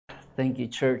Thank you,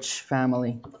 church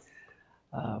family,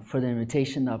 for the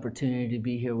invitation, the opportunity to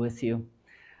be here with you.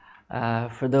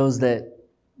 For those that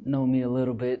know me a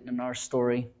little bit in our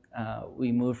story,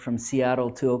 we moved from Seattle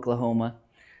to Oklahoma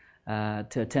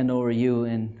to attend ORU,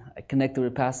 and I connected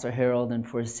with Pastor Harold, and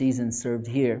for a season served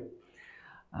here.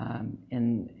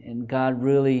 And God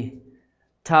really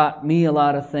taught me a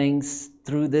lot of things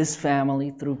through this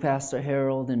family, through Pastor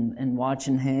Harold, and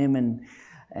watching him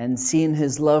and seeing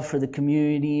his love for the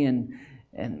community. And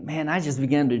man, I just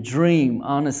began to dream,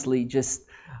 honestly, just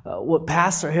what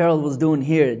Pastor Harold was doing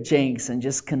here at Jenks, and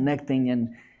just connecting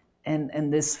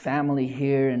and this family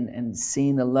here, and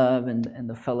seeing the love and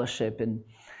the fellowship.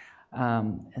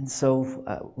 And so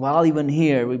while even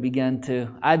here, I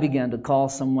began to call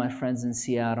some of my friends in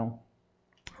Seattle.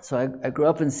 So I grew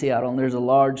up in Seattle, and there's a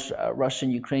large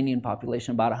Russian-Ukrainian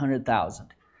population, about 100,000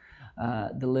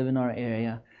 that live in our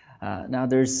area. Now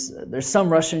there's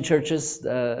some Russian churches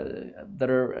that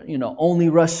are only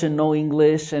Russian, no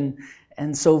English,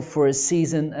 and so for a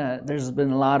season there's been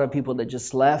a lot of people that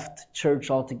just left church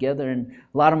altogether, and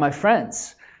a lot of my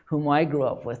friends whom I grew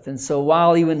up with. And so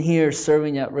while even here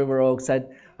serving at River Oaks,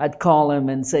 I'd call them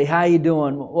and say, "How you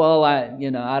doing?" "Well,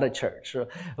 out of church." Or,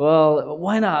 "Well,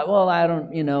 why not?" "Well, I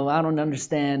don't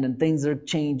understand, and things are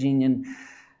changing."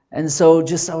 And so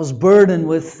just I was burdened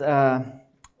with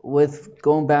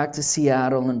going back to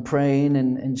Seattle and praying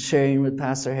and sharing with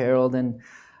Pastor Harold. And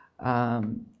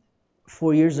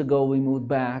 4 years ago, we moved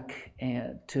back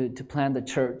to plant the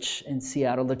church in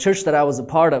Seattle. The church that I was a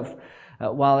part of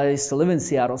while I used to live in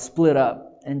Seattle split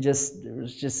up, and it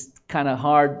was just kind of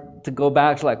hard to go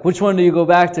back to, like, which one do you go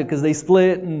back to? Because they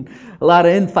split, and a lot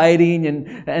of infighting,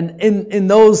 and in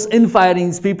those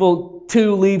infightings, people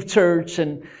too leave church,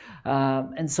 and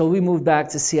so we moved back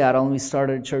to Seattle, and we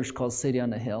started a church called City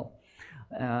on the Hill.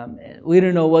 We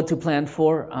didn't know what to plan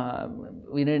for.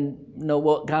 We didn't know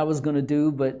what God was going to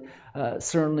do, but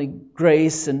certainly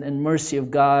grace and mercy of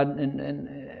God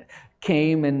and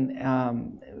came,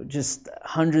 and just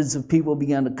hundreds of people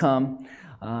began to come.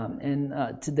 And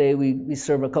today we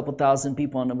serve a couple thousand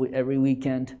people every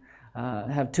weekend.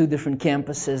 Have 2 different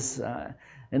campuses.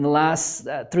 In the last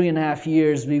 3.5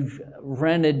 years, we've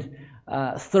rented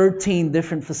 13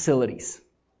 different facilities.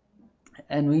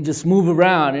 And we just move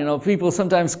around. People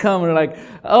sometimes come and are like,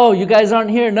 "Oh, you guys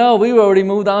aren't here?" "No, we already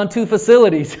moved on 2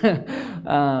 facilities."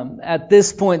 At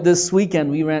this point, this weekend,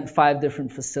 we rent 5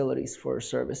 different facilities for our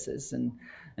services.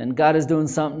 And God is doing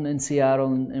something in Seattle,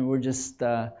 and we're just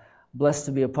blessed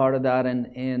to be a part of that.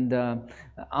 And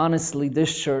honestly,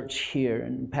 this church here,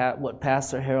 and what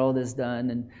Pastor Harold has done,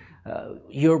 and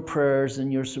your prayers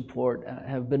and your support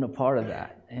have been a part of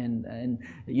that. And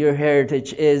your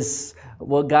heritage is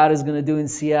what God is going to do in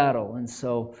Seattle. And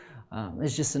so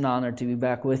it's just an honor to be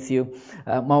back with you.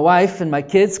 My wife and my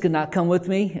kids could not come with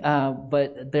me,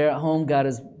 but they're at home. God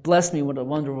has blessed me with a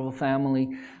wonderful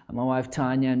family. My wife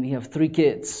Tanya, and we have 3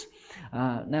 kids.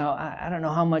 Now, I don't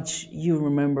know how much you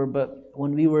remember, but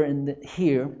when we were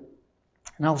here,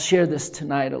 and I'll share this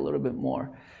tonight a little bit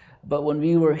more, but when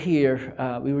we were here,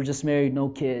 we were just married, no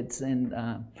kids, and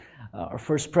our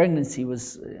first pregnancy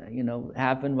was,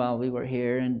 happened while we were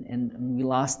here, and we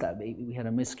lost that baby. We had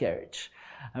a miscarriage.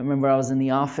 I remember I was in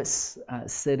the office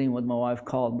sitting when my wife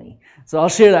called me. So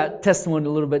I'll share that testimony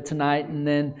a little bit tonight, and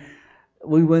then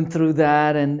we went through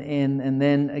that, and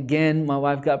then again, my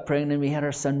wife got pregnant. We had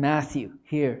our son Matthew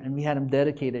here, and we had him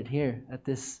dedicated here at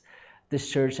this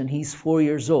church, and he's 4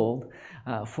 years old,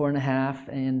 4.5,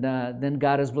 and then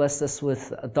God has blessed us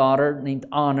with a daughter named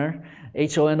Honor,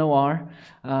 Honor.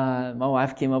 My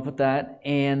wife came up with that,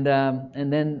 and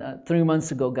then 3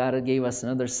 months ago, God gave us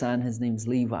another son. His name's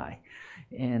Levi,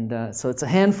 and so it's a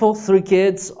handful, 3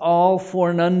 kids, all 4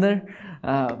 and under.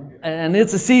 And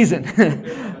it's a season,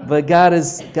 but God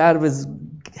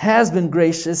has been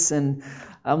gracious, and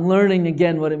I'm learning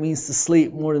again what it means to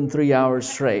sleep more than 3 hours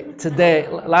straight.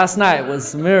 Last night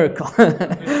was a miracle.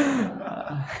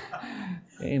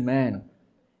 Amen.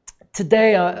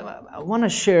 Today, I want to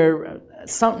share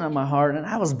something on my heart, and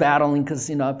I was battling because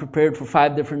I prepared for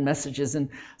 5 different messages, and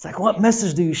it's like, what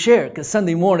message do you share? Because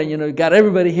Sunday morning, you got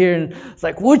everybody here, and it's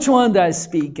like, which one do I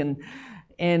speak?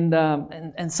 And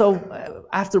so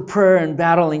after prayer and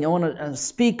battling, I want to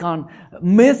speak on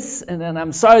myths, and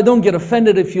I'm sorry, don't get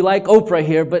offended if you like Oprah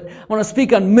here, but I want to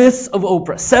speak on myths of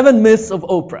Oprah, 7 myths of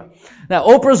Oprah. Now,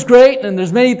 Oprah's great, and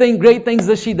there's many great things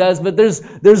that she does, but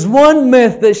there's one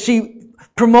myth that she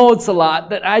promotes a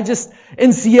lot that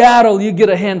in Seattle, you get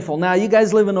a handful. Now, you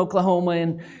guys live in Oklahoma,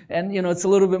 and it's a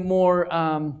little bit more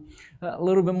a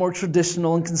little bit more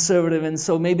traditional and conservative, and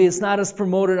so maybe it's not as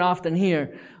promoted often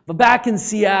here. But back in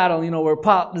Seattle, where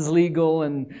pot is legal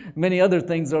and many other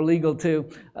things are legal too,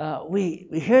 we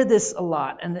hear this a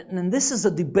lot. And this is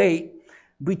a debate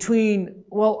between,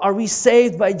 well, are we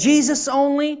saved by Jesus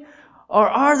only, or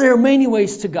are there many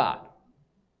ways to God?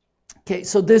 Okay,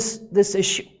 so this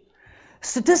issue.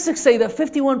 Statistics say that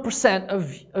 51%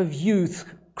 of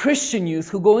youth, Christian youth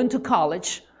who go into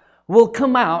college, will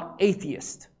come out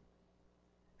atheist.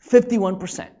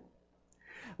 51%.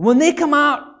 When they come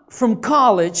out from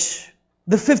college,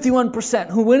 the 51%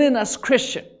 who went in as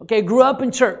Christian, grew up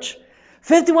in church,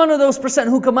 51 of those percent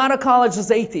who come out of college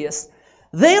as atheists,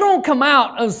 they don't come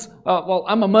out as, well,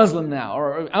 I'm a Muslim now,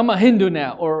 or I'm a Hindu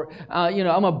now, or,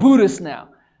 I'm a Buddhist now.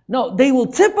 No, they will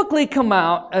typically come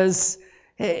out as,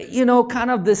 kind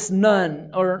of this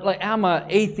nun, or like I'm an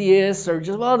atheist, or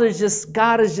just, well,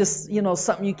 God is just,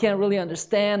 something you can't really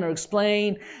understand or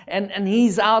explain, and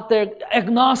He's out there,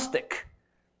 agnostic.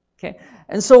 Okay,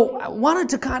 and so I wanted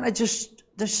to kind of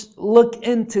just look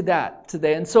into that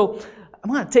today, and so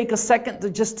I'm going to take a second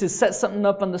to set something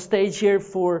up on the stage here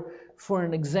for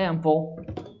an example.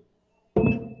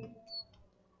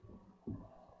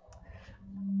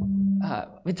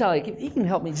 Vitalik, if you can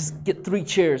help me just get 3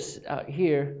 chairs out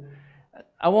here.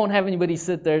 I won't have anybody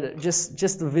sit there,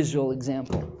 just a visual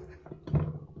example.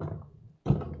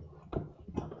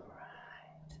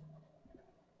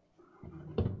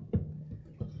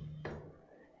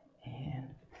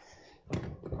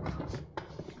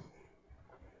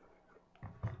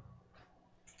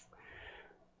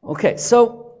 Okay,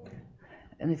 so,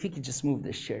 and if you could just move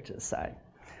this chair to the side.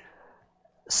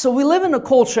 So we live in a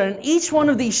culture, and each one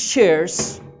of these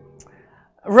chairs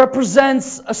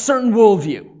represents a certain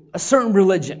worldview, a certain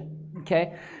religion,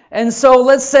 okay? And so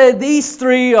let's say these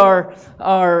 3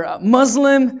 are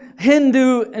Muslim,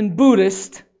 Hindu, and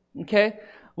Buddhist, okay?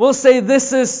 We'll say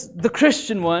this is the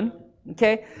Christian one,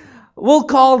 okay? We'll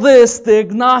call this the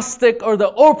agnostic or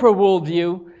the Oprah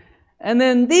worldview. And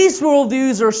then these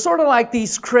worldviews are sort of like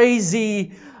these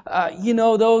crazy,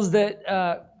 those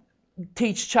that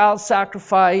teach child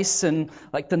sacrifice, and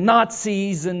like the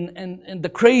Nazis and the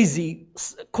crazy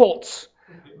cults.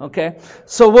 Okay?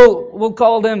 So we'll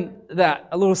call them that,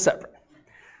 a little separate.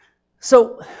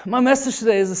 So my message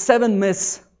today is the 7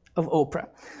 myths of Oprah.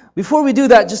 Before we do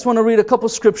that, just want to read a couple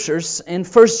scriptures. In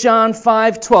 1 John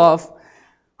 5:12,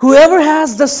 whoever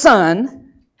has the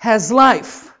Son has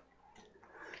life.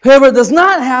 Whoever does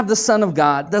not have the Son of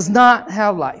God does not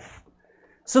have life.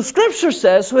 So Scripture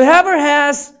says, whoever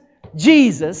has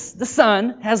Jesus, the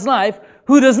Son, has life.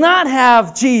 Who does not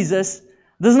have Jesus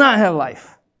does not have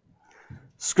life.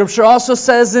 Scripture also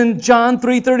says in John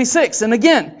 3:36, and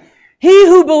again, he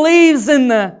who believes in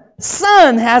the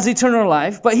Son has eternal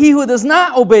life, but he who does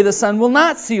not obey the Son will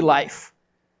not see life,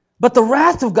 but the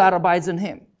wrath of God abides in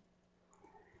him.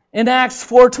 In Acts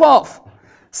 4:12,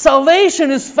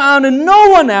 salvation is found in no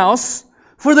one else,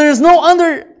 for there is no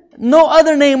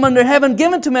other name under heaven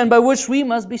given to men by which we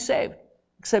must be saved,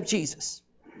 except Jesus.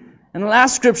 And the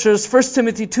last scripture is 1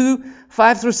 Timothy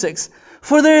 2:5-6.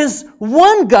 For there is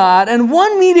one God and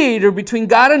one mediator between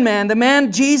God and man, the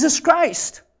man Jesus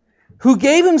Christ, who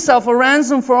gave Himself a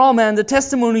ransom for all men, the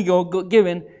testimony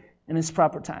given in His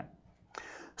proper time.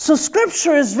 So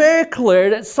Scripture is very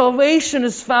clear that salvation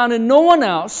is found in no one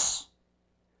else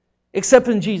except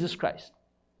in Jesus Christ.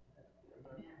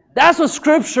 That's what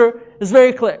Scripture is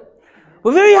very clear.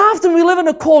 But very often we live in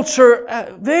a culture,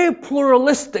 a very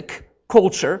pluralistic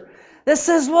culture, that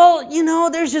says, well,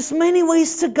 there's just many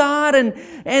ways to God, and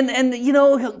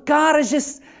God is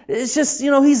just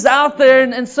He's out there,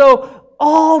 and so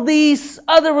all these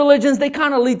other religions, they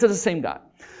kind of lead to the same God.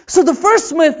 So the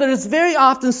first myth that is very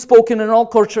often spoken in all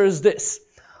culture is this: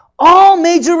 all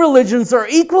major religions are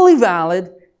equally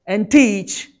valid and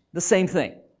teach the same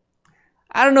thing.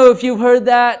 I don't know if you've heard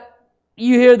that.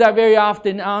 You hear that very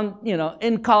often on,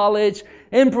 in college,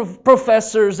 in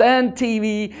professors and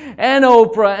TV and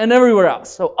Oprah and everywhere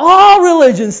else. So all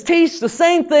religions teach the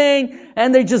same thing,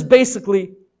 and they're just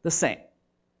basically the same.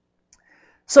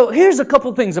 So here's a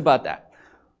couple things about that.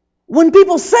 When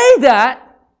people say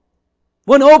that,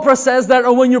 when Oprah says that,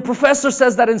 or when your professor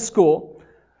says that in school,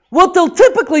 what they'll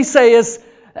typically say is,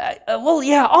 well,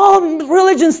 yeah, all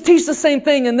religions teach the same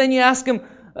thing. And then you ask them,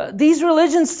 these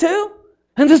religions too?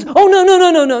 And just, oh,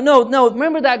 no.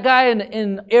 Remember that guy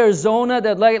in Arizona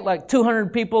that led like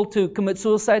 200 people to commit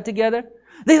suicide together?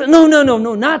 They say, no,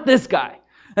 not this guy.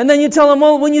 And then you tell them,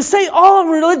 well, when you say all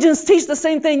religions teach the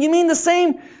same thing, you mean the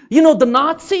same, the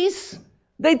Nazis?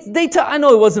 I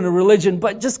know it wasn't a religion,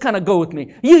 but just kind of go with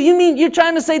me. You mean you're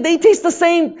trying to say they teach the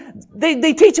same,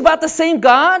 they teach about the same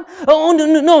God? Oh,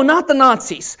 no, not the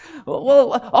Nazis.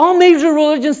 Well, all major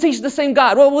religions teach the same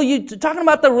God. Well, you talking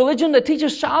about the religion that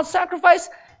teaches child sacrifice?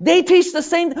 They teach the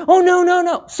same. Oh,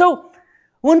 no. So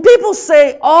when people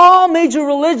say all major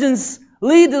religions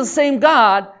lead to the same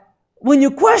God, when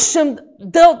you question,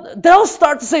 they'll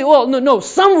start to say, well, no,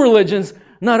 some religions,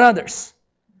 not others.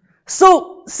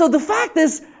 So the fact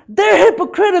is, they're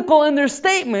hypocritical in their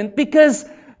statement because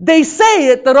they say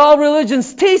it that all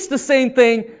religions teach the same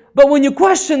thing, but when you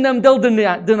question them, they'll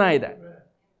deny that.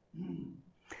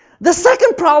 The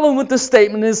second problem with this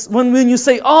statement is when you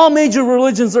say all major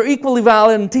religions are equally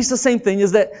valid and teach the same thing,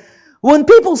 is that when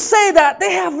people say that,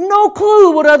 they have no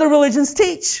clue what other religions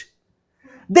teach.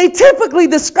 They typically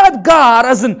describe God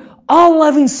as an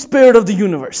all-loving spirit of the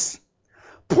universe.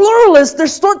 Pluralists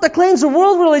distort the claims of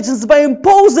world religions by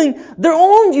imposing their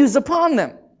own views upon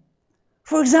them.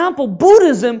 For example,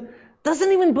 Buddhism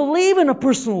doesn't even believe in a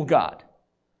personal God.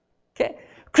 Okay?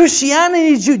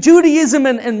 Christianity, Judaism,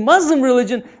 and Muslim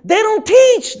religion, they don't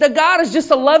teach that God is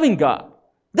just a loving God.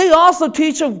 They also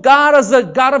teach of God as a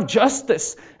God of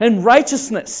justice and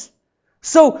righteousness.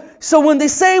 So when they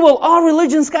say, well, all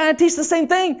religions kind of teach the same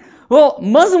thing, well,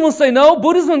 Muslim will say, no,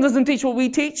 Buddhism doesn't teach what we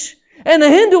teach. And the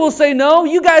Hindu will say, no,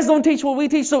 you guys don't teach what we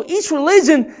teach. So each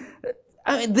religion,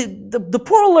 the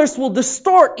pluralists will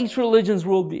distort each religion's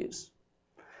worldviews.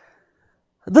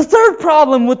 The third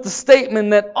problem with the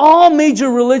statement that all major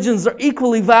religions are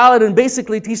equally valid and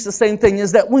basically teach the same thing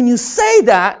is that when you say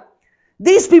that,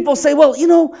 these people say, well,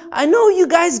 I know you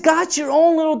guys got your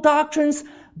own little doctrines,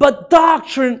 but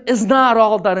doctrine is not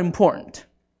all that important.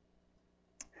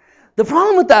 The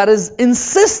problem with that is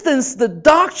insistence that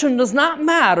doctrine does not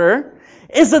matter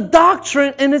is a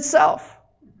doctrine in itself.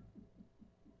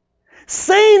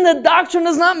 Saying that doctrine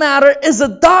does not matter is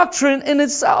a doctrine in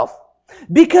itself.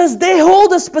 Because they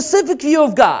hold a specific view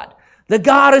of God. That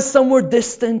God is somewhere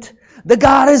distant. That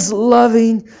God is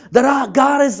loving. That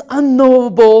God is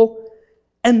unknowable.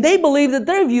 And they believe that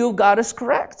their view of God is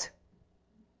correct.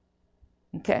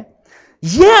 Okay?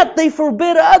 Yet they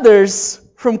forbid others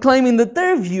from claiming that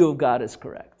their view of God is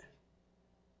correct.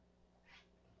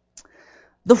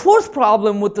 The fourth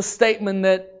problem with the statement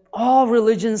that all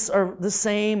religions are the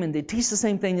same and they teach the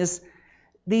same thing is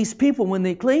these people, when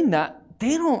they claim that,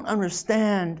 they don't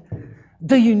understand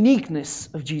the uniqueness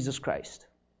of Jesus Christ.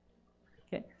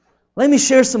 Okay? Let me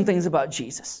share some things about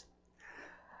Jesus.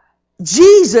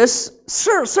 Jesus,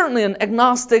 certainly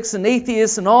agnostics and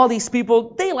atheists and all these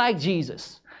people, they like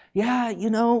Jesus. Yeah,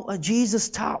 Jesus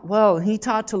taught well, and He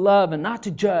taught to love and not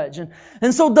to judge.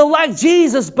 And so they'll like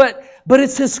Jesus, but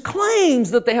it's His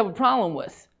claims that they have a problem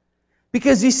with.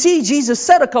 Because you see, Jesus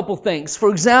said a couple things. For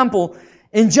example,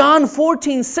 in John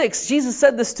 14:6, Jesus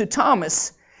said this to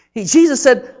Thomas. Jesus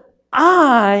said,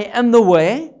 I am the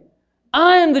way,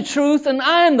 I am the truth, and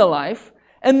I am the life,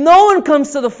 and no one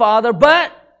comes to the Father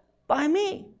but by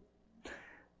me.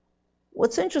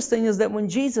 What's interesting is that when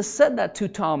Jesus said that to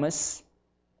Thomas,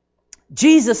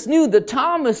 Jesus knew that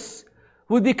Thomas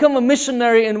would become a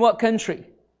missionary in what country?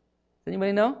 Does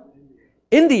anybody know?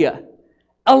 India.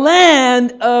 A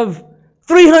land of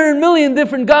 300 million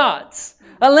different gods.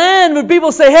 A land where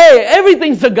people say, hey,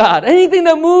 everything's a God. Anything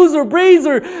that moves or breathes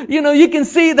or, you can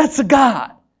see, that's a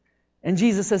God. And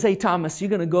Jesus says, hey, Thomas, you're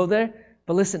going to go there?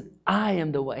 But listen, I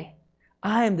am the way.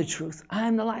 I am the truth. I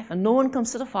am the life. And no one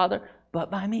comes to the Father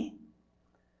but by me.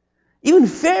 Even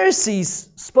Pharisees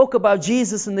spoke about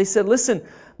Jesus and they said, listen,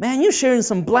 man, you're sharing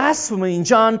some blasphemy in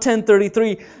John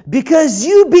 10:33 because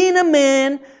you being a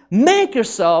man, make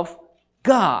yourself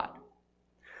God.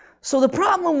 So the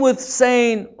problem with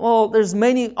saying, all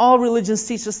religions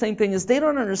teach the same thing is they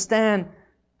don't understand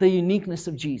the uniqueness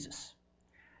of Jesus.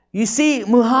 You see,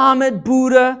 Muhammad,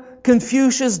 Buddha,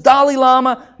 Confucius, Dalai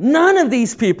Lama, none of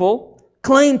these people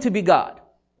claim to be God.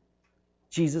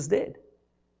 Jesus did.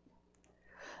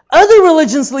 Other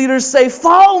religions leaders say,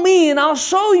 follow me and I'll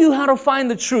show you how to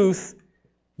find the truth.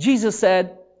 Jesus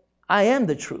said, I am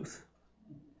the truth.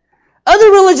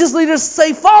 Other religious leaders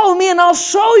say, follow me and I'll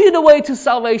show you the way to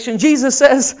salvation. Jesus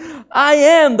says, I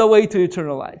am the way to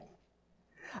eternal life.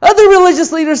 Other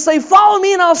religious leaders say, follow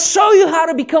me and I'll show you how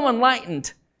to become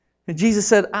enlightened. And Jesus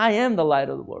said, I am the light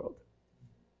of the world.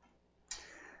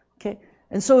 Okay?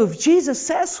 And so if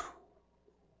Jesus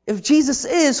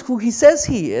is who He says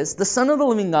He is, the Son of the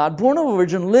living God, born of a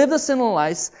virgin, lived a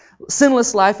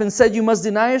sinless life, and said, you must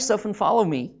deny yourself and follow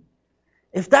me.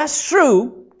 If that's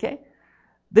true, okay,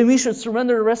 then we should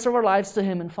surrender the rest of our lives to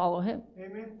Him and follow Him.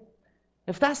 Amen.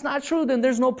 If that's not true, then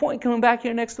there's no point coming back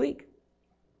here next week.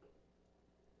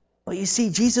 But you see,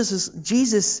 Jesus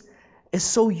is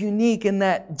so unique in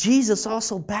that Jesus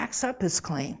also backs up His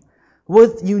claim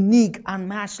with unique,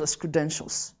 unmatchless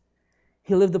credentials.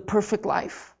 He lived a perfect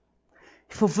life.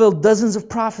 He fulfilled dozens of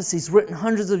prophecies written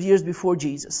hundreds of years before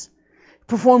Jesus. He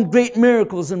performed great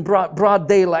miracles in broad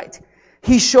daylight.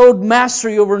 He showed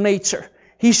mastery over nature.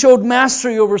 He showed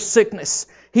mastery over sickness.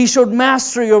 He showed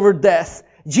mastery over death.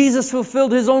 Jesus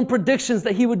fulfilled His own predictions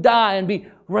that He would die and be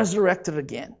resurrected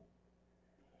again.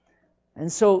 And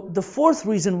so the fourth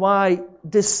reason why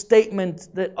this statement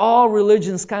that all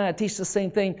religions kind of teach the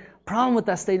same thing, problem with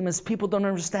that statement is people don't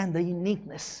understand the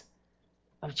uniqueness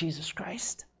of Jesus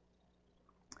Christ.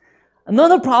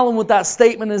 Another problem with that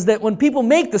statement is that when people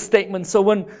make the statement, so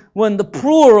when the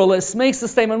pluralist makes the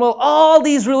statement, well, all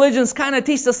these religions kind of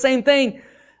teach the same thing,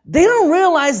 they don't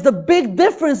realize the big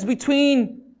difference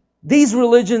between these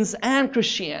religions and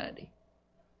Christianity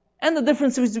and the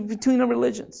differences between the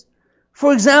religions.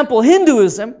 For example,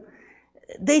 Hinduism,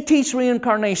 they teach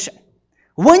reincarnation.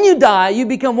 When you die, you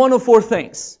become one of four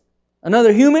things: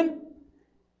 another human,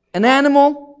 an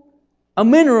animal, a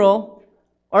mineral,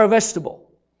 or a vegetable.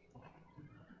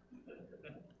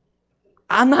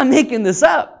 I'm not making this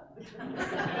up.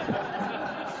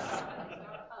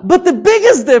 But the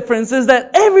biggest difference is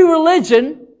that every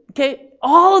religion,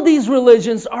 all of these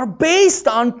religions are based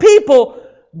on people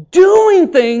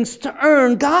doing things to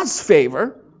earn God's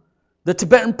favor. The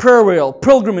Tibetan prayer wheel,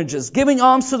 pilgrimages, giving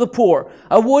alms to the poor,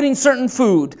 avoiding certain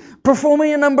food,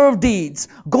 performing a number of deeds,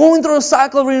 going through a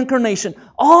cycle of reincarnation.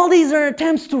 All these are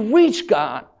attempts to reach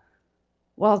God,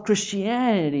 while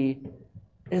Christianity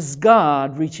is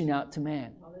God reaching out to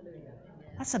man.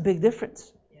 That's a big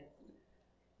difference.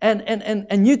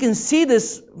 And you can see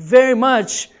this very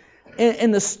much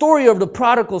in the story of the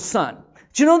prodigal son.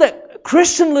 Do you know that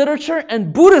Christian literature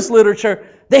and Buddhist literature,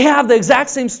 they have the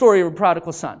exact same story of a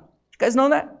prodigal son? You guys know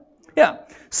that? Yeah.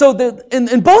 So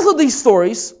in both of these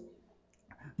stories,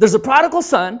 there's a prodigal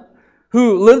son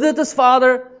who lived with his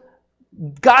father,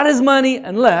 got his money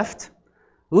and left,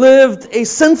 lived a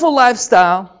sinful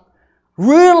lifestyle,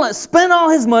 spent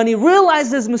all his money,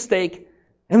 realized his mistake,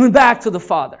 and went back to the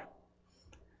father.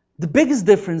 The biggest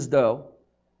difference, though,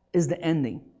 is the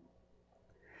ending.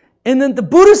 And then the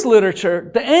Buddhist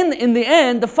literature, in the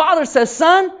end, the father says,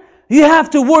 son, you have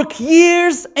to work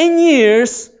years and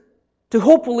years to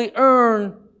hopefully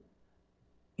earn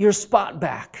your spot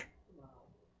back.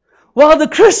 While the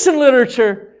Christian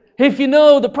literature, if you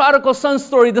know the prodigal son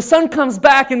story, the son comes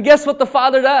back and guess what the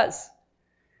father does?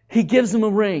 He gives him a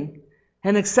ring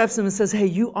and accepts him and says, hey,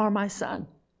 you are my son.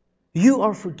 You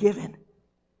are forgiven.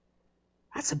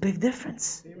 That's a big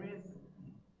difference. Amen.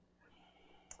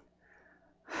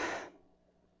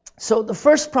 So the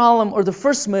first problem or the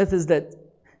first myth is that,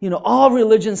 all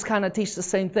religions kind of teach the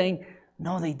same thing.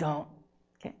 No, they don't.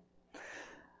 Okay.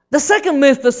 The second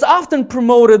myth that's often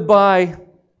promoted by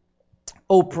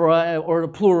Oprah or the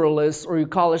pluralist or your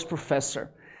college professor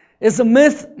is a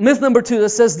myth number 2 that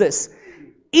says this: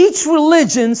 each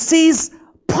religion sees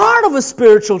part of a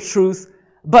spiritual truth,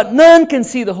 but none can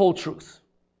see the whole truth.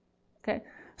 Okay?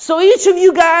 So each of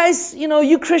you guys,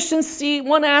 you Christians see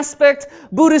one aspect,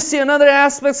 Buddhists see another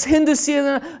aspect, Hindus see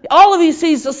another. All of you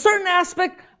sees a certain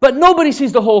aspect, but nobody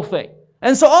sees the whole thing.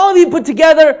 And so all of you put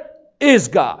together is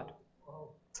God.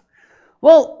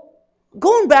 Well,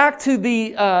 going back to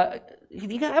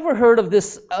have you ever heard of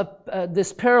this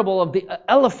parable of the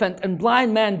elephant and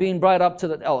blind man being brought up to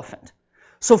the elephant?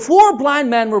 So 4 blind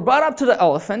men were brought up to the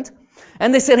elephant,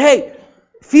 and they said, hey,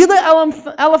 feel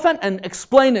the elephant and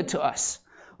explain it to us.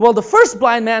 Well, the first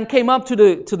blind man came up to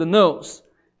the nose,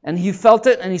 and he felt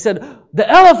it, and he said, the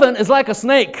elephant is like a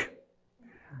snake.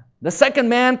 The second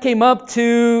man came up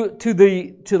to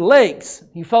the legs.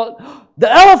 He felt,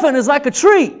 the elephant is like a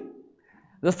tree.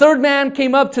 The third man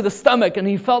came up to the stomach, and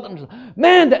he felt,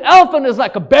 man, the elephant is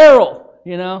like a barrel.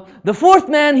 The fourth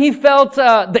man, he felt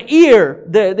the ear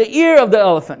of the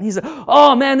elephant. He said,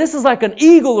 oh man, this is like an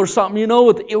eagle or something,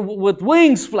 with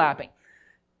wings flapping.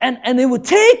 And it would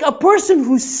take a person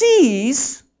who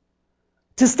sees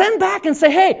to stand back and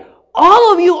say, hey,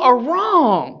 all of you are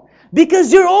wrong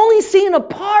because you're only seeing a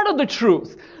part of the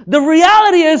truth. The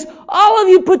reality is, all of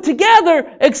you put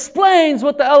together explains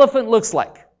what the elephant looks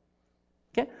like.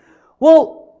 Okay?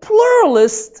 Well,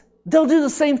 pluralists, they'll do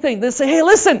the same thing. They'll say, hey,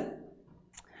 listen,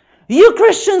 you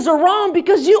Christians are wrong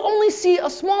because you only see a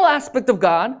small aspect of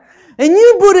God. And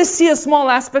you Buddhists see a small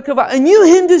aspect of God. And you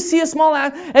Hindus see a small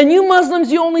aspect. And you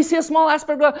Muslims, you only see a small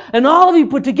aspect of God. And all of you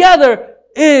put together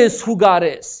is who God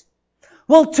is.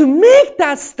 Well, to make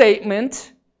that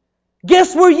statement,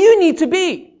 guess where you need to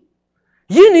be?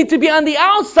 You need to be on the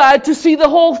outside to see the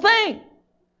whole thing.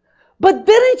 But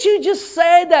didn't you just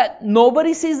say that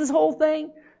nobody sees this whole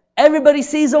thing? Everybody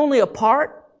sees only a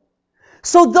part?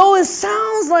 So though it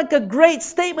sounds like a great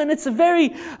statement, it's a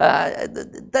very,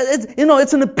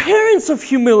 it's an appearance of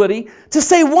humility to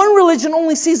say one religion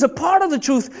only sees a part of the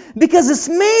truth because it's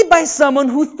made by someone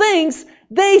who thinks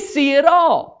they see it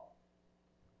all.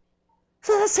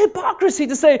 So that's hypocrisy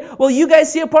to say, well, you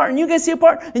guys see a part and you guys see a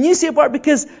part and you see a part,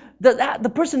 because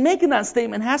the person making that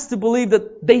statement has to believe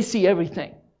that they see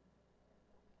everything,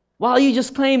 while you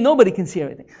just claim nobody can see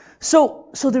everything.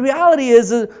 So the reality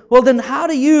is, well, then how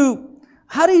do you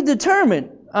determine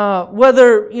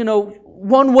whether,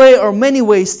 one way or many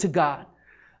ways to God?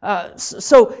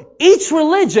 So each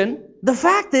religion, the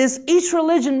fact is, each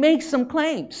religion makes some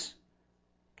claims.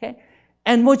 Okay?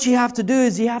 And what you have to do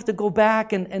is you have to go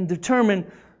back and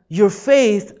determine your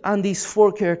faith on these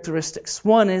four characteristics.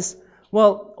 One is,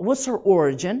 well, what's our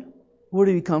origin? Where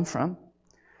do we come from?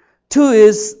 Two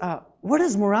is, where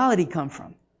does morality come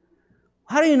from?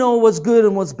 How do you know what's good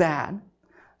and what's bad?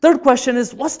 Third question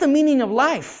is, what's the meaning of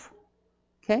life?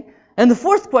 Okay? And the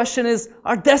fourth question is,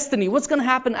 our destiny. What's going to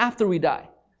happen after we die?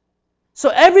 So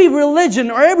every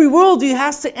religion or every worldview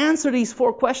has to answer these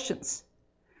four questions.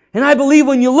 And I believe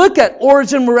when you look at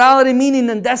origin, morality, meaning,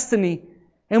 and destiny,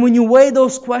 and when you weigh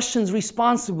those questions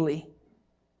responsibly,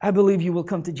 I believe you will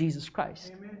come to Jesus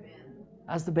Christ. Amen.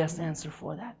 As the best answer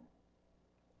for that.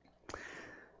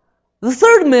 The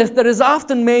third myth that is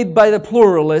often made by the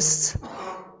pluralists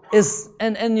is,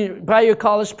 and by your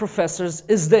college professors,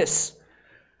 is this: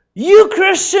 you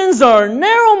Christians are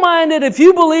narrow-minded if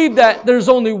you believe that there's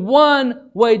only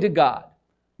one way to God.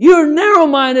 You're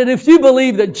narrow-minded if you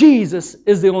believe that Jesus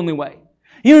is the only way.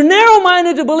 You're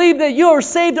narrow-minded to believe that you're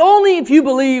saved only if you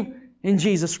believe in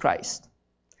Jesus Christ.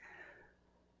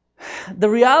 The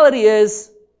reality is,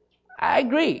 I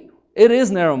agree, it is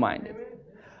narrow-minded.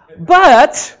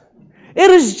 But it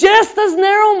is just as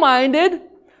narrow-minded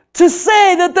to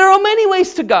say that there are many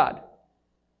ways to God.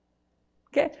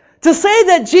 Okay? To say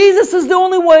that Jesus is the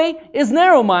only way is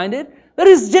narrow-minded, but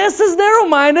it's just as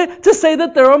narrow-minded to say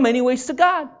that there are many ways to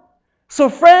God. So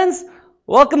friends,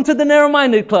 welcome to the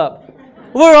narrow-minded club.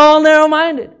 We're all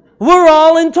narrow-minded. We're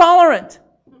all intolerant.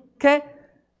 Okay?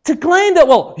 To claim that,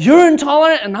 well, you're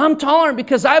intolerant and I'm tolerant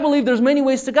because I believe there's many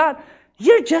ways to God,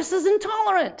 you're just as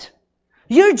intolerant.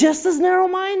 You're just as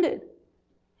narrow-minded.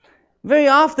 Very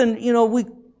often, we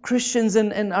Christians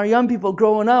and our young people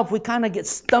growing up, we kind of get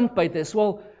stumped by this.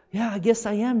 Well, yeah, I guess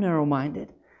I am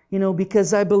narrow-minded,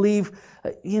 because I believe,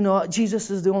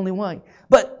 Jesus is the only way.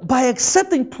 But by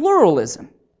accepting pluralism,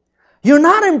 you're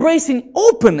not embracing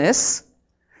openness.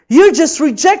 You're just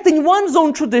rejecting one's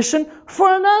own tradition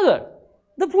for another,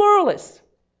 the pluralist.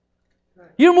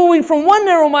 You're moving from one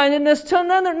narrow-mindedness to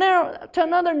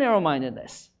another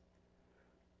narrow-mindedness.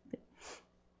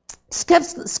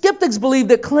 Skeptics believe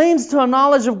that claims to a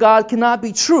knowledge of God cannot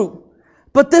be true.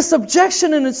 But this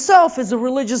objection in itself is a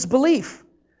religious belief.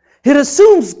 It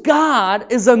assumes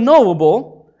God is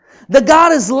unknowable, that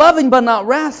God is loving but not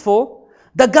wrathful,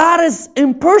 that God is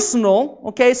impersonal,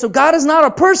 okay, so God is not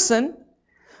a person.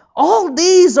 All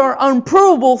these are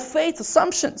unprovable faith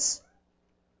assumptions.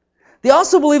 They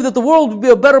also believe that the world would be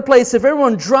a better place if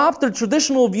everyone dropped their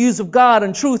traditional views of God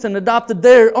and truth and adopted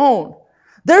their own.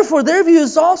 Therefore, their view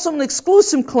is also an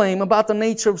exclusive claim about the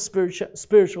nature of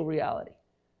spiritual reality.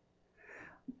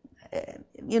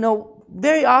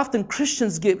 Very often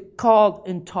Christians get called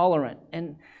intolerant.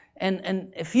 And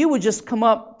if you would just come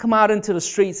out into the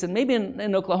streets, and maybe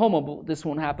in Oklahoma this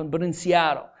won't happen, but in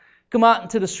Seattle, come out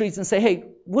into the streets and say, hey,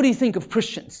 what do you think of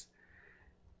Christians?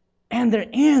 And their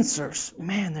answers,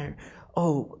 man,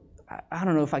 I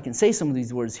don't know if I can say some of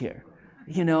these words here.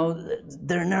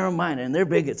 They're narrow-minded and they're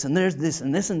bigots and there's this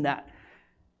and that.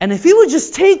 And if you would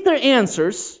just take their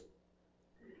answers,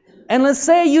 and let's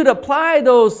say you'd apply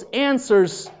those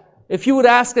answers, if you would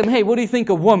ask them, hey, what do you think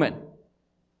of woman?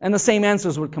 And the same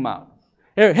answers would come out.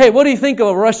 Hey, what do you think of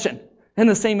a Russian? And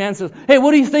the same answers. Hey,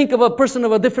 what do you think of a person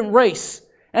of a different race?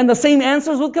 And the same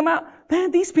answers would come out.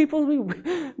 Man, these people,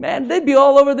 they'd be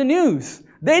all over the news.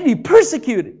 They'd be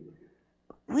persecuted.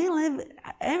 We live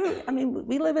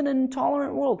in an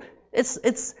intolerant world. It's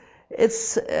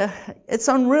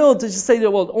unreal to just say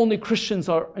that, well, only Christians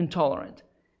are intolerant.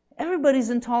 Everybody's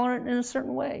intolerant in a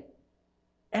certain way.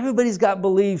 Everybody's got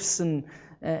beliefs and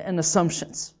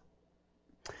assumptions.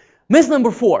 Myth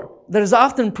number 4 that is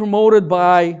often promoted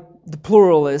by the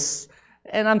pluralists,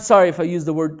 and I'm sorry if I use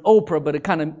the word Oprah, but it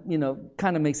kind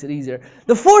of makes it easier.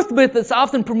 The fourth myth that's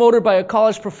often promoted by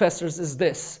college professors is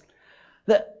this: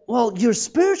 that, well, your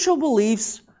spiritual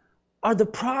beliefs are the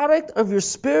product of your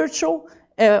spiritual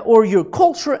or your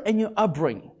culture and your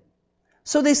upbringing.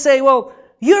 So they say, well,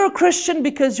 you're a Christian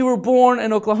because you were born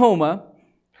in Oklahoma,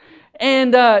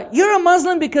 and you're a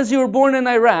Muslim because you were born in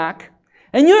Iraq,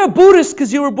 and you're a Buddhist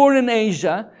because you were born in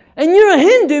Asia, and you're a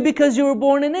Hindu because you were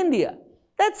born in India.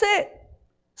 That's it.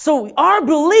 So our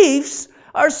beliefs,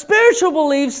 our spiritual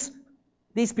beliefs,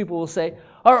 these people will say,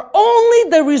 are only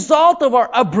the result of our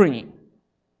upbringing.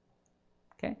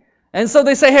 Okay? And so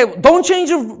they say, hey, don't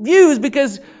change your views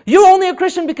because you're only a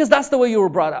Christian because that's the way you were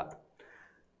brought up.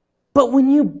 But when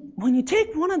you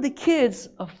take one of the kids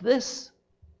of this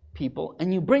people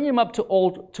and you bring him up to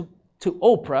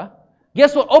Oprah,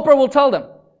 guess what Oprah will tell them?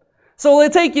 So you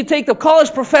take the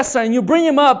college professor and you bring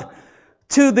him up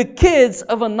to the kids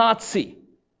of a Nazi.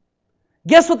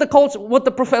 Guess what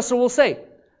the professor will say?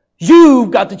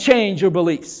 You've got to change your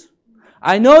beliefs.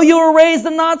 I know you were raised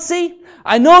a Nazi.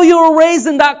 I know you were raised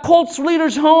in that cult's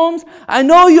leaders' homes. I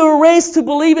know you were raised to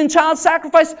believe in child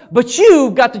sacrifice, but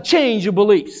you've got to change your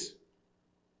beliefs.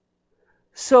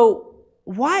 So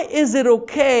why is it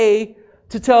okay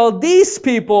to tell these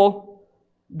people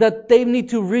that they need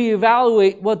to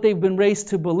reevaluate what they've been raised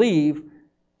to believe,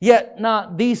 yet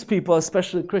not these people,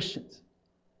 especially Christians?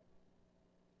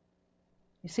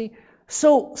 You see,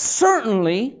 so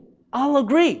certainly I'll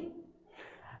agree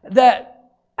that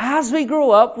as we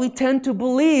grow up, we tend to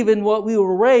believe in what we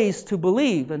were raised to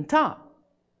believe and taught.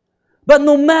 But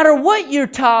no matter what you're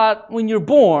taught when you're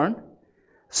born,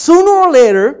 sooner or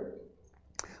later,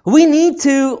 we need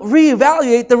to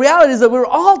reevaluate. The reality is that we're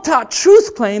all taught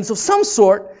truth claims of some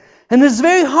sort, and it's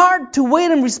very hard to wait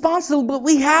and respond to them, but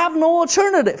we have no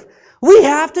alternative. We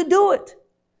have to do it.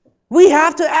 We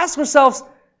have to ask ourselves,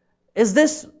 is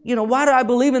this, why do I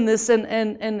believe in this,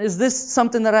 and is this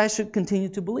something that I should continue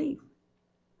to believe?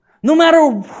 No matter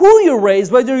who you're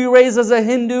raised, whether you're raised as a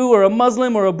Hindu or a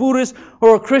Muslim or a Buddhist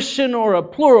or a Christian or a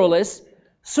pluralist,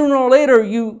 sooner or later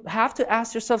you have to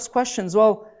ask yourselves questions.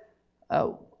 Well,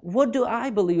 what do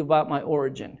I believe about my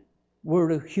origin? Where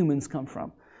do humans come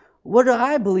from? What do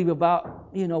I believe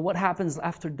about, what happens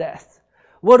after death?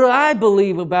 What do I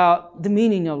believe about the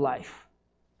meaning of life?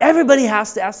 Everybody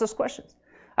has to ask those questions.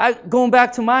 Going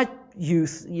back to my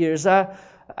youth years, I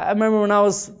remember when I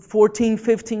was 14,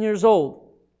 15 years old,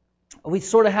 we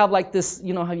sort of have like this,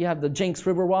 how you have the Jenks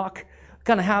River Walk?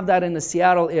 Kind of have that in the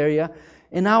Seattle area.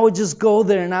 And I would just go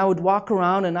there and I would walk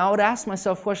around and I would ask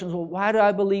myself questions. Well, why do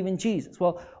I believe in Jesus?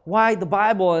 Well, why the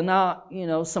Bible and not,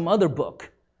 some other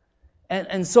book?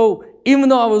 And so even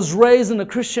though I was raised in a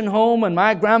Christian home and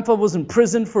my grandpa was in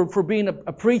prison for being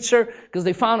a preacher because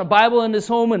they found a Bible in his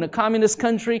home in a communist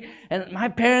country, and my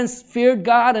parents feared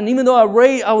God, and even though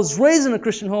I was raised in a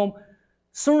Christian home,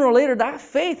 sooner or later that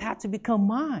faith had to become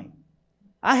mine.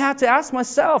 I had to ask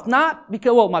myself, not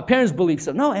because, my parents believed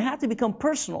so. No, it had to become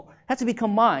personal. It had to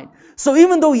become mine. So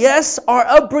even though, yes, our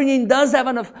upbringing does have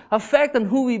an effect on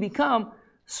who we become,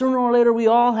 sooner or later we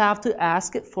all have to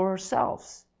ask it for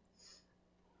ourselves.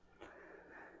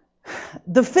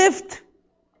 The fifth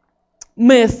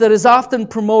myth that is often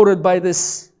promoted by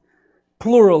this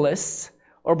pluralists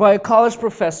or by college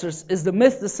professors is the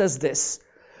myth that says this: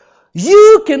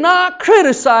 you cannot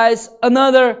criticize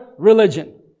another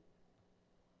religion.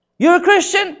 You're a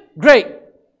Christian? Great.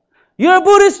 You're a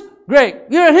Buddhist? Great.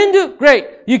 You're a Hindu? Great.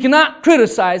 You cannot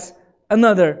criticize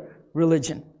another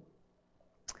religion.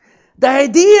 The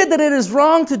idea that it is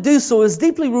wrong to do so is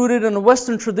deeply rooted in a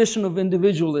Western tradition of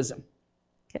individualism.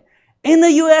 In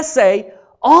the USA,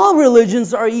 all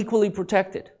religions are equally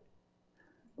protected.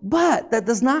 But that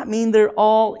does not mean they're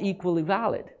all equally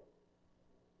valid.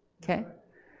 Okay?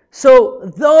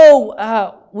 So,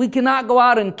 though we cannot go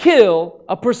out and kill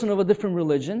a person of a different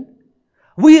religion,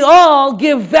 we all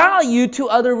give value to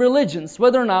other religions,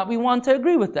 whether or not we want to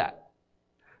agree with that.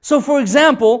 So, for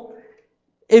example,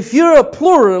 if you're a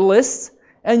pluralist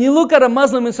and you look at a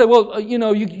Muslim and say, well,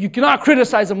 you cannot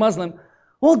criticize a Muslim.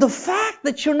 Well, the fact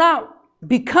that you're not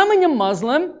becoming a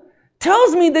Muslim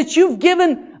tells me that you've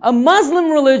given a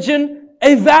Muslim religion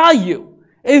a value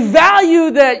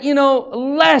that,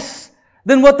 less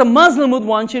than what the Muslim would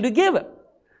want you to give it.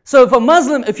 So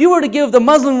if you were to give the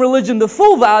Muslim religion the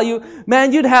full value,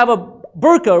 man, you'd have a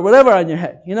burqa or whatever on your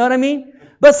head. You know what I mean?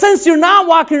 But since you're not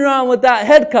walking around with that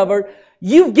head covered,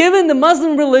 you've given the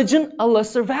Muslim religion a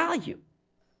lesser value.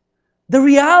 The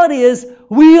reality is,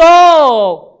 we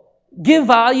all give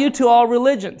value to all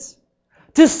religions.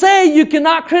 To say you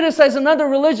cannot criticize another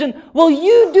religion, well,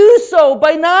 you do so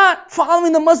by not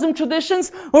following the Muslim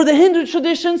traditions or the Hindu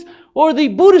traditions or the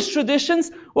Buddhist traditions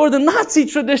or the Nazi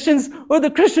traditions or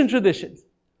the Christian traditions.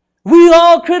 We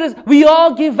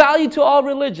all give value to all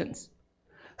religions.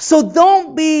 So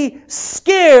don't be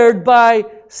scared by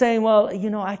saying, well,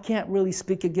 I can't really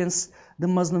speak against the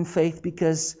Muslim faith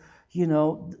because,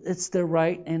 it's their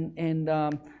right, and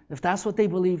if that's what they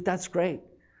believe, that's great.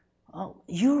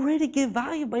 You already give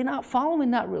value by not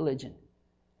following that religion.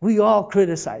 We all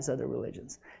criticize other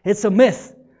religions. It's a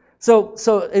myth. So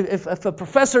if a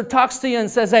professor talks to you and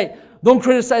says, hey, don't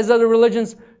criticize other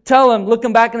religions, tell him, look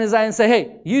him back in his eye and say,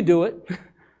 hey, you do it.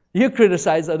 You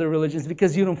criticize other religions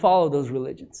because you don't follow those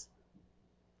religions.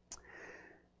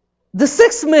 The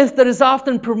sixth myth that is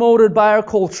often promoted by our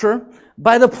culture,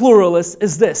 by the pluralists,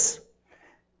 is this.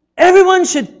 Everyone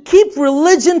should keep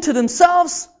religion to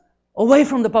themselves, away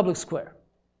from the public square.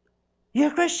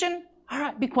 You're a Christian? All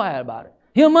right, be quiet about it.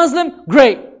 You're a Muslim?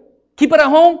 Great. Keep it at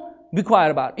home? Be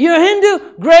quiet about it. You're a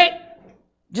Hindu? Great.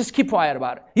 Just keep quiet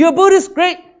about it. You're a Buddhist?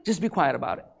 Great. Just be quiet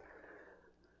about it.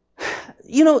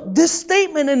 This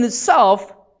statement in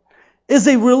itself is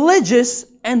a religious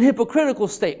and hypocritical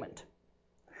statement.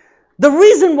 The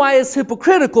reason why it's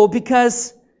hypocritical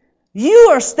because you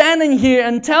are standing here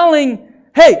and telling,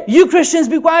 hey, you Christians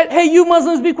be quiet. Hey, you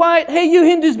Muslims be quiet. Hey, you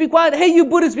Hindus be quiet. Hey, you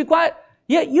Buddhists be quiet.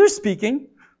 Yet you're speaking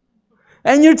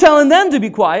and you're telling them to be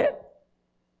quiet.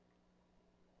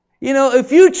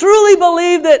 If you truly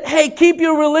believe that, hey, keep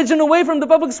your religion away from the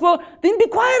public square, then be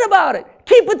quiet about it.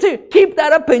 Keep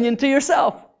that opinion to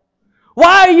yourself.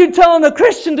 Why are you telling a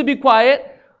Christian to be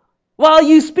quiet while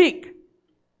you speak?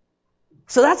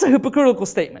 So that's a hypocritical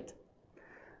statement.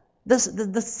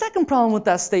 The second problem with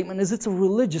that statement is it's a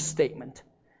religious statement.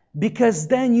 Because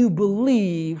then you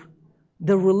believe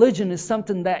the religion is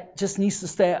something that just needs to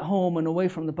stay at home and away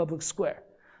from the public square.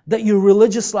 That your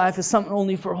religious life is something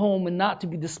only for home and not to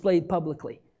be displayed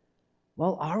publicly.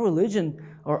 Well, our religion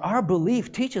or our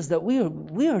belief teaches that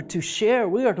we are to share,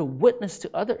 we are to witness to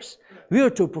others. We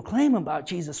are to proclaim about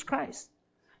Jesus Christ.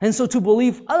 And so to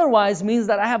believe otherwise means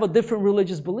that I have a different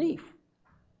religious belief.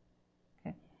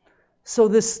 Okay? So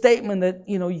this statement that,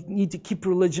 you need to keep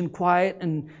religion quiet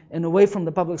and away from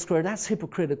the public square, that's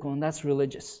hypocritical and that's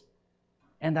religious.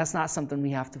 And that's not something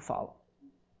we have to follow.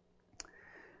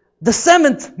 The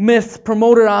seventh myth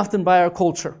promoted often by our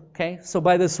culture, okay? So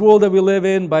by this world that we live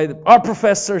in, by our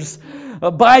professors,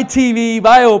 by TV,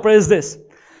 by Oprah, is this.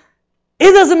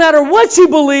 It doesn't matter what you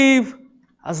believe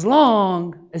as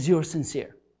long as you're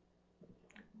sincere.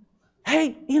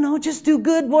 Hey, just do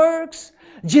good works.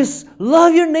 Just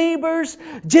love your neighbors.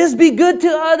 Just be good to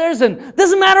others. And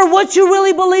doesn't matter what you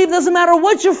really believe. Doesn't matter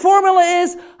what your formula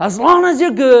is. As long as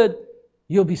you're good,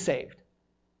 you'll be saved.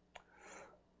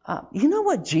 You know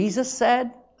what Jesus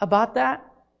said about that?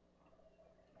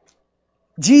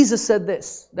 Jesus said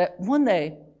this, that one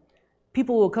day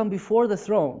people will come before the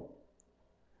throne.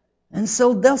 And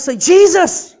so they'll say,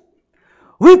 Jesus,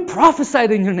 we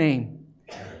prophesied in your name.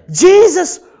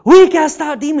 Jesus, we cast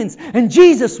out demons. And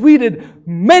Jesus, we did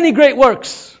many great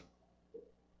works.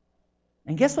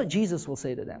 And guess what Jesus will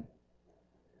say to them?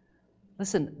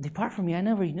 Listen, depart from me, I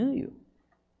never knew you.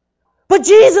 But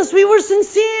Jesus, we were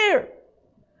sincere.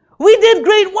 We did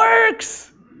great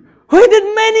works. We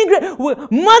did many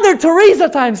great... Mother Teresa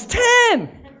times 10.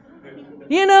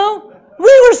 We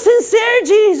were sincere,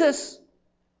 Jesus.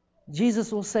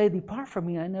 Jesus will say, depart from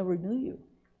me, I never knew you.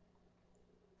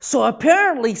 So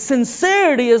apparently,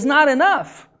 sincerity is not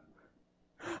enough.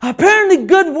 Apparently,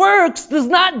 good works does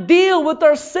not deal with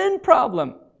our sin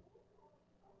problem.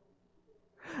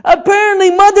 Apparently,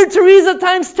 Mother Teresa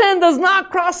times 10 does not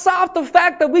cross off the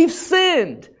fact that we've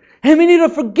sinned. And we need a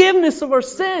forgiveness of our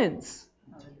sins.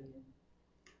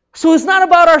 So it's not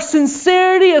about our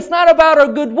sincerity. It's not about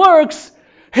our good works.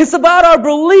 It's about our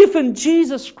belief in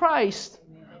Jesus Christ,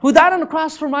 who died on the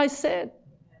cross for my sin.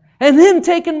 And Him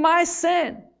taking my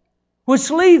sin,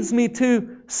 which leads me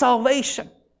to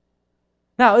salvation.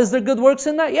 Now, is there good works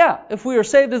in that? Yeah. If we are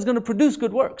saved, it's going to produce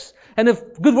good works. And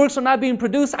if good works are not being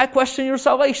produced, I question your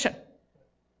salvation.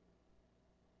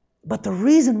 But the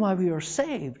reason why we are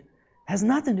saved has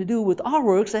nothing to do with our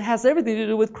works. It has everything to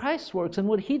do with Christ's works and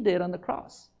what He did on the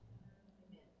cross.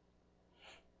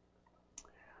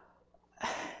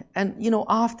 And,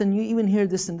 often you even hear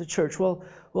this in the church. Well,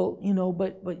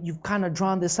 but you've kind of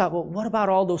drawn this out. Well, what about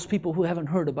all those people who haven't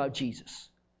heard about Jesus?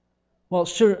 Well,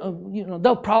 sure,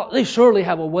 they surely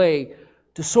have a way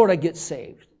to sort of get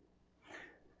saved.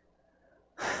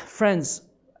 Friends,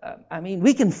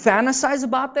 we can fantasize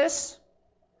about this.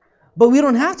 But we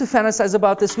don't have to fantasize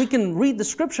about this. We can read the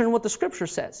Scripture and what the Scripture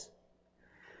says.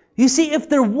 You see, if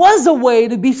there was a way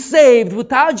to be saved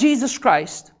without Jesus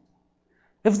Christ,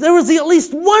 if there was at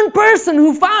least one person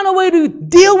who found a way to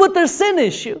deal with their sin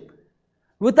issue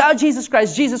without Jesus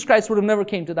Christ would have never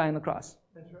came to die on the cross.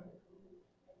 That's right.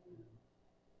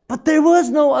 But there was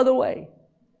no other way.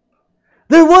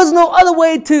 There was no other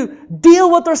way to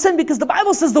deal with our sin, because the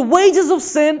Bible says the wages of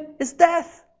sin is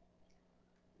death.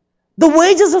 The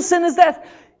wages of sin is death.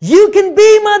 You can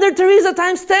be Mother Teresa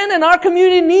times 10 and our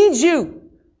community needs you,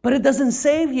 but it doesn't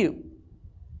save you.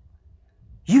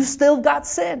 You've still got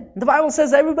sin. The Bible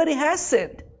says everybody has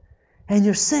sinned, and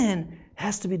your sin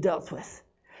has to be dealt with.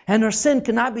 And our sin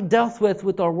cannot be dealt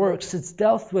with our works. It's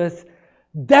dealt with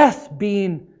death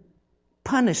being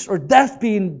punished, or death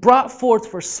being brought forth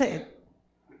for sin.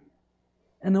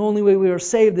 And the only way we are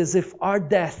saved is if our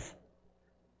death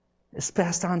is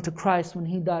passed on to Christ when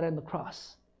He died on the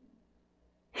cross.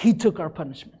 He took our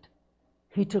punishment.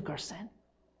 He took our sin.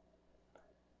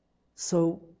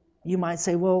 So you might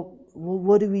say, well,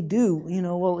 what do we do?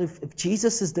 Well, if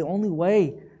Jesus is the only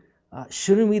way,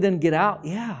 shouldn't we then get out?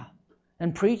 Yeah.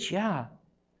 And preach? Yeah.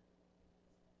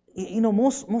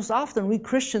 Most often we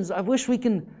Christians, I wish we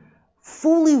can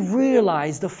fully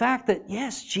realize the fact that,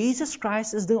 yes, Jesus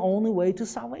Christ is the only way to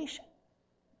salvation.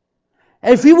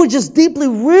 And if we would just deeply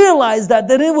realize that,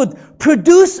 then it would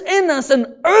produce in us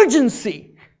an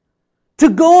urgency to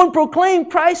go and proclaim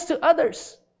Christ to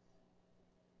others.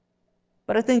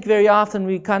 But I think very often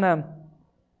we kind of,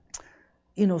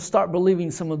 start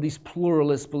believing some of these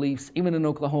pluralist beliefs, even in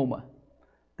Oklahoma.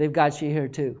 They've got you here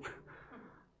too.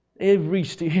 They've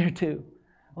reached you here too.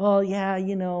 Well, yeah,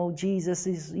 Jesus,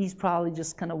 he's probably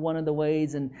just kind of one of the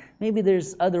ways, and maybe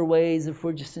there's other ways if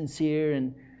we're just sincere,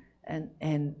 and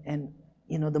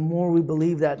the more we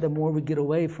believe that, the more we get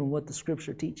away from what the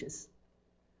Scripture teaches.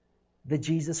 That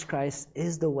Jesus Christ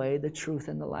is the way, the truth,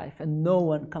 and the life, and no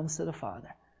one comes to the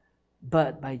Father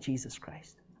but by Jesus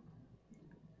Christ.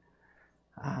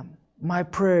 My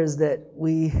prayer is that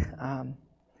we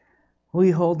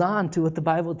hold on to what the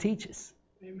Bible teaches.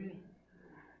 Amen.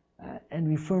 And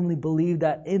we firmly believe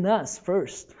that in us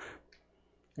first,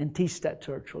 and teach that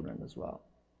to our children as well.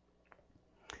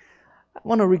 I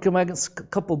want to recommend a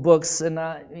couple books, and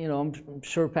I'm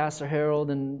sure Pastor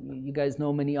Harold and you guys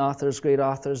know many authors, great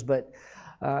authors, but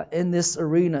in this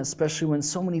arena, especially when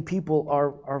so many people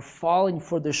are falling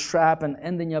for this trap and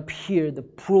ending up here, the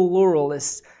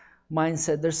pluralist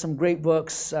mindset. There's some great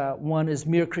books. One is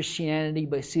Mere Christianity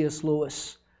by C.S.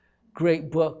 Lewis.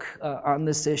 Great book on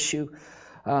this issue.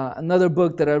 Another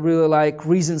book that I really like,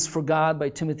 Reasons for God by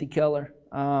Timothy Keller.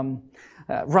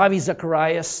 Ravi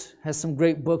Zacharias has some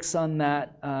great books on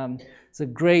that. It's a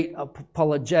great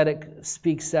apologetic,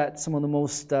 speaks at some of the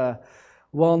most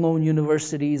well-known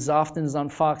universities, often is on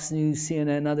Fox News,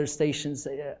 CNN, other stations.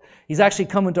 He's actually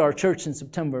coming to our church in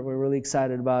September. We're really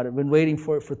excited about it. Been waiting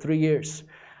for it for 3 years.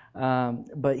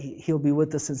 But he'll be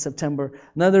with us in September.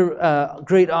 Another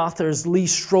great author is Lee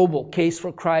Strobel, Case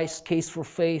for Christ, Case for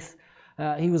Faith.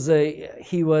 He was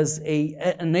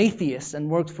an atheist and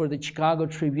worked for the Chicago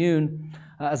Tribune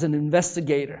as an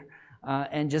investigator,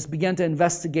 and just began to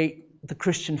investigate the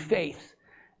Christian faith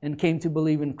and came to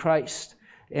believe in Christ.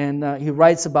 And he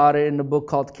writes about it in a book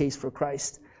called Case for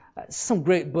Christ. Some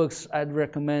great books I'd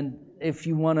recommend if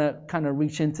you want to kind of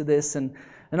reach into this. And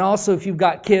also if you've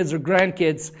got kids or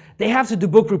grandkids, they have to do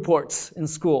book reports in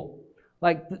school.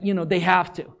 They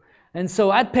have to. And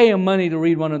so I'd pay them money to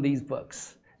read one of these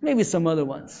books. Maybe some other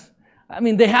ones.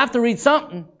 They have to read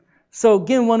something. So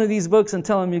give them one of these books and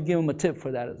tell them you give them a tip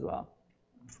for that as well.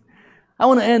 I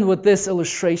want to end with this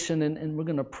illustration, and we're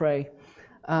going to pray.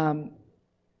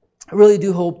 I really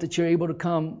do hope that you're able to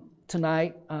come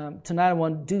tonight. Tonight I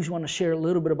want to share a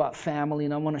little bit about family,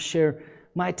 and I want to share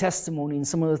my testimony and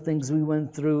some of the things we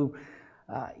went through,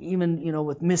 even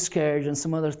with miscarriage and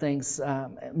some other things,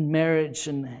 marriage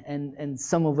and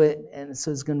some of it. And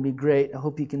so it's going to be great. I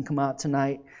hope you can come out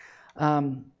tonight. I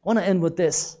want to end with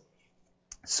this.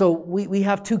 So we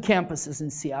have 2 campuses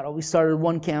in Seattle. We started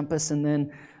one campus, and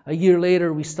then a year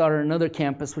later we started another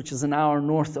campus, which is an hour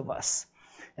north of us.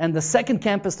 And the second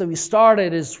campus that we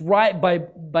started is right by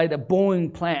the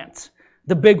Boeing plant,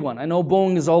 the big one. I know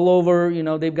Boeing is all over,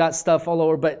 they've got stuff all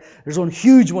over, but there's one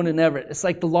huge one in Everett. It's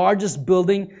like the largest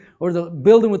building, or the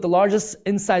building with the largest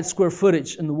inside square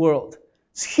footage in the world.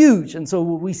 It's huge. And so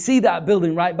we see that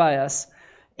building right by us.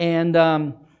 And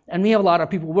we have a lot of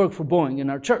people who work for Boeing in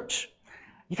our church.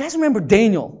 You guys remember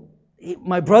Daniel?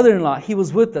 My brother-in-law, he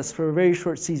was with us for a very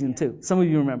short season too. Some of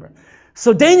you remember.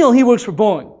 So Daniel, he works for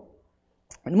Boeing.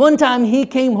 And one time he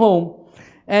came home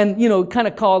and, kind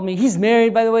of called me. He's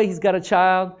married, by the way. He's got a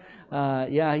child.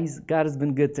 God has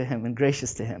been good to him and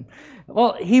gracious to him.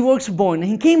 Well, he works for Boeing. And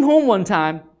he came home one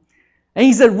time and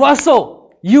he said,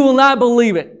 "Russell, you will not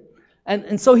believe it."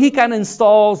 And so he kind of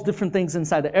installs different things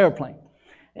inside the airplane.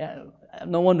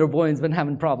 No wonder Boeing's been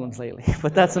having problems lately.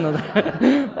 But that's another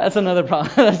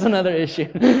problem. That's another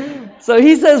issue. So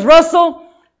he says, "Russell,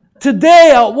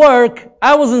 today at work,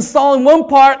 I was installing one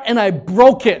part and I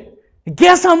broke it.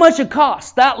 Guess how much it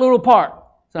cost, that little part?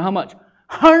 So how much?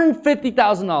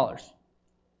 $150,000. I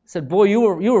said, boy, you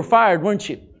were fired, weren't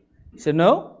you? He said,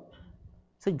 no. I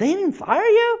said, they didn't fire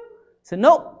you? He said,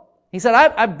 nope. He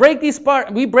said,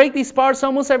 we break these parts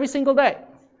almost every single day.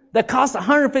 That cost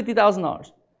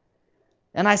 $150,000.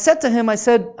 And I said to him,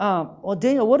 well,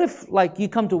 Daniel, what if you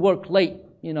come to work late,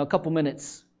 a couple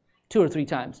minutes, 2 or 3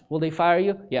 times? Will they fire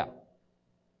you? Yeah.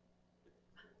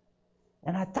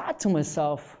 And I thought to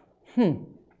myself,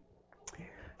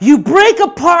 you break a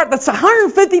part that's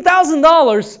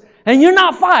 $150,000 and you're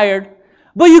not fired,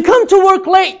 but you come to work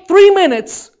late 3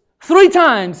 minutes, 3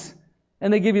 times,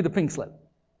 and they give you the pink slip.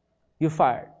 You're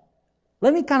fired.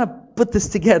 Let me kind of put this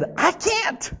together. I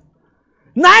can't.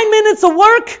 9 minutes of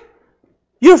work,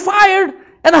 you're fired,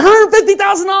 and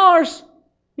 $150,000.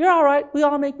 You're all right. We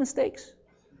all make mistakes.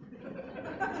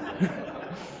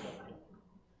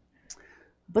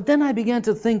 But then I began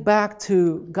to think back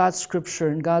to God's Scripture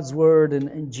and God's Word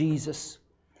and Jesus.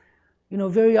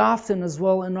 Very often as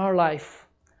well in our life,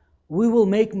 we will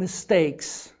make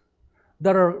mistakes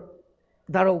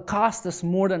that'll cost us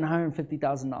more than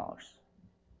 $150,000.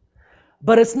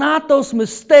 But it's not those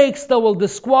mistakes that will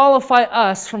disqualify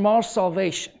us from our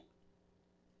salvation.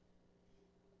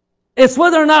 It's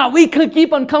whether or not we can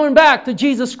keep on coming back to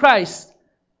Jesus Christ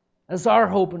as our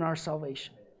hope and our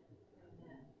salvation.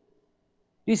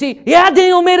 You see,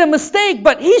 Daniel made a mistake,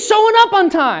 but he's showing up on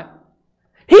time.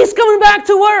 He's coming back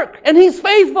to work, and he's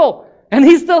faithful, and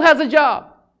he still has a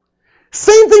job.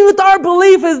 Same thing with our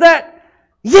belief is that,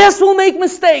 yes, we'll make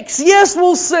mistakes. Yes,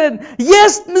 we'll sin.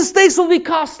 Yes, mistakes will be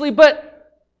costly, but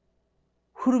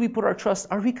who do we put our trust?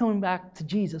 Are we coming back to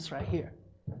Jesus right here?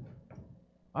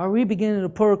 Are we beginning to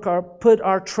put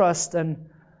our trust in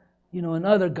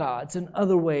other gods, in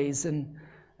other ways, and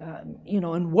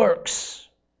in works?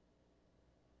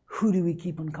 Who do we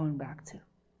keep on coming back to?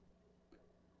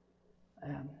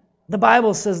 The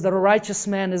Bible says that a righteous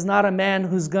man is not a man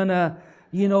who's going to,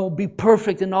 be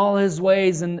perfect in all his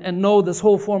ways and know this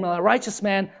whole formula. A righteous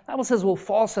man, the Bible says, will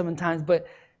fall 7 times, but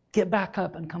get back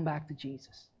up and come back to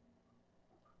Jesus.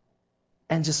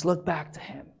 And just look back to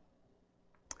Him.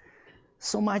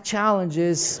 So my challenge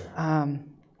is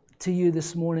to you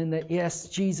this morning that yes,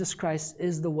 Jesus Christ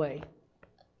is the way,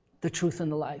 the truth,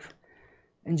 and the life.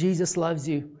 And Jesus loves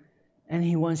you, and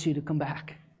He wants you to come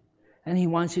back. And He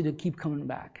wants you to keep coming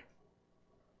back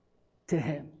to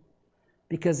Him.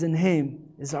 Because in Him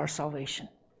is our salvation.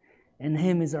 In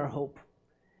Him is our hope.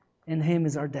 In Him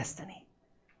is our destiny.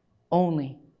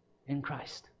 Only in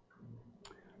Christ.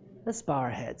 Let's bow our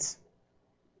heads.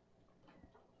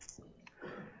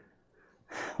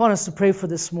 I want us to pray for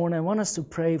this morning. I want us to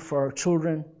pray for our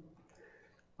children,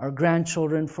 our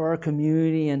grandchildren, for our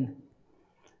community, and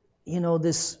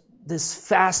this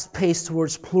fast pace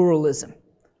towards pluralism.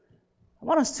 I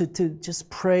want us to just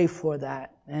pray for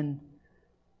that and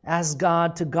ask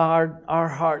God to guard our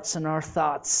hearts and our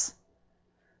thoughts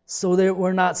so that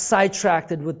we're not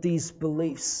sidetracked with these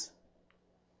beliefs.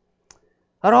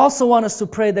 I'd also want us to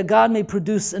pray that God may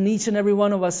produce in each and every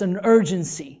one of us an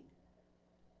urgency.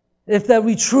 If that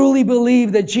we truly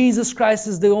believe that Jesus Christ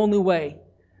is the only way,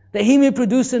 that He may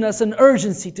produce in us an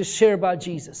urgency to share about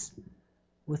Jesus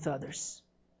with others.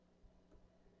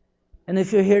 And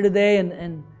if you're here today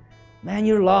and man,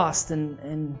 you're lost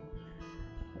and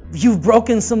you've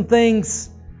broken some things,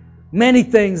 many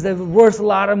things that are worth a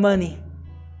lot of money,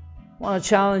 I want to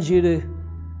challenge you to,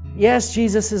 yes,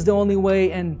 Jesus is the only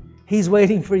way and He's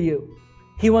waiting for you.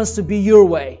 He wants to be your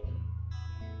way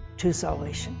to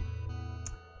salvation.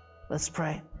 Let's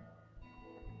pray.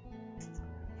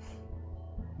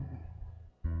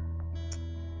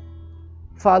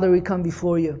 Father, we come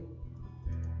before you.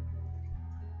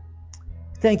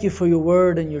 Thank you for your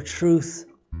word and your truth.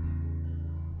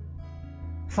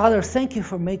 Father, thank you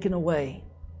for making a way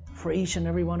for each and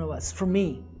every one of us, for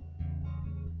me.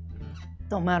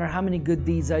 Don't matter how many good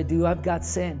deeds I do, I've got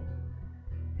sin.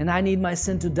 And I need my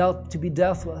sin to be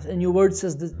dealt with. And your word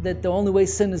says that the only way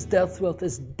sin is dealt with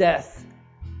is death.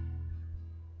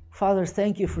 Father,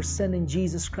 thank you for sending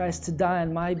Jesus Christ to die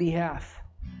on my behalf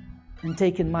and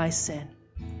taking my sin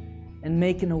and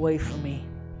making a way for me.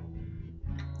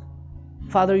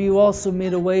 Father, you also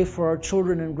made a way for our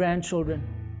children and grandchildren,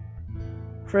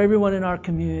 for everyone in our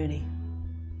community.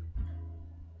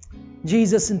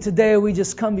 Jesus, and today we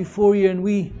just come before you and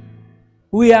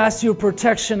we ask your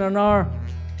protection on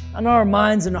our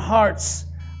minds and hearts,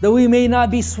 that we may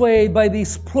not be swayed by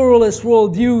these pluralist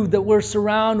worldview that we're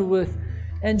surrounded with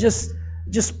and just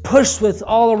pushed with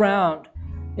all around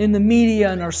in the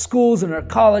media and our schools and our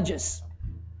colleges.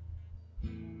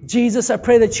 Jesus, I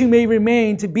pray that you may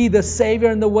remain to be the Savior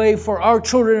and the way for our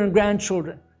children and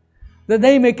grandchildren, that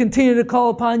they may continue to call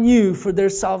upon you for their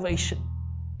salvation.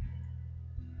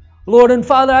 Lord and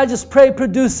Father, I just pray,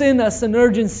 produce in us an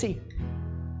urgency.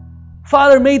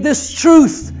 Father, may this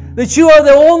truth, that you are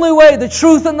the only way, the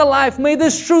truth, and the life, may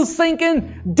this truth sink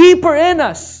in deeper in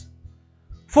us.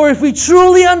 For if we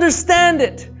truly understand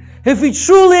it, if we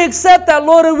truly accept that,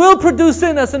 Lord, it will produce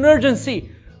in us an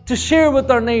urgency to share with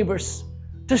our neighbors,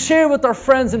 to share with our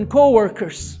friends and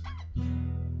co-workers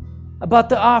about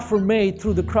the offer made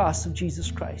through the cross of Jesus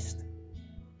Christ.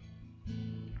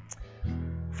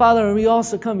 Father, we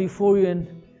also come before you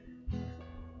and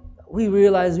we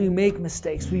realize we make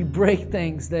mistakes. We break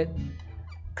things that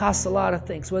cost a lot of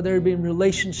things, whether it be in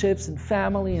relationships and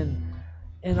family and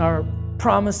in our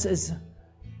promises.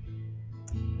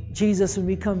 Jesus, when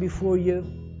we come before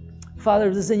you, Father,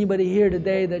 if there's anybody here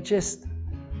today that just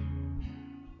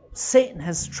Satan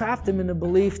has trapped them in a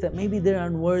belief that maybe they're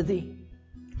unworthy.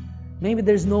 Maybe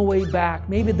there's no way back.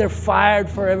 Maybe they're fired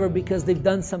forever because they've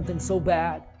done something so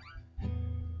bad.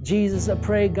 Jesus, I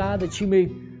pray, God, that you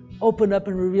may open up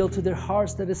and reveal to their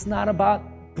hearts that it's not about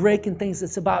breaking things.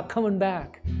 It's about coming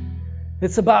back.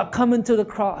 It's about coming to the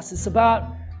cross. It's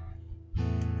about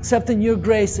accepting your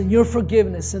grace and your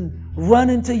forgiveness and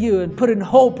running to you and putting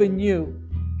hope in you.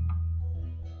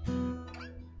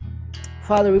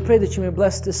 Father, we pray that you may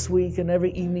bless this week and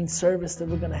every evening service that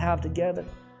we're going to have together.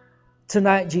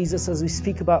 Tonight, Jesus, as we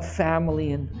speak about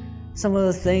family and some of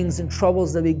the things and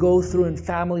troubles that we go through in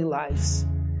family lives,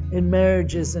 in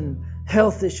marriages and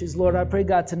health issues, Lord, I pray,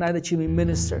 God, tonight that you may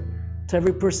minister to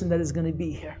every person that is going to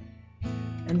be here.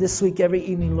 And this week, every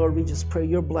evening, Lord, we just pray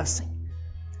your blessing,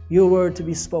 your word to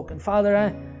be spoken.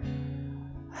 Father,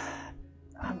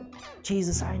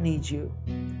 Jesus, I need you.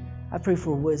 I pray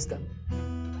for wisdom.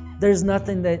 There's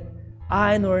nothing that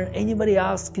I nor anybody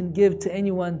else can give to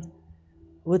anyone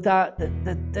without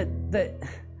that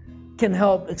can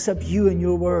help except you and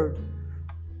your word.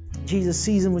 Jesus,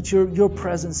 season with your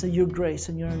presence and your grace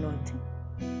and your anointing.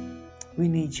 We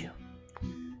need you.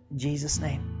 In Jesus'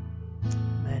 name.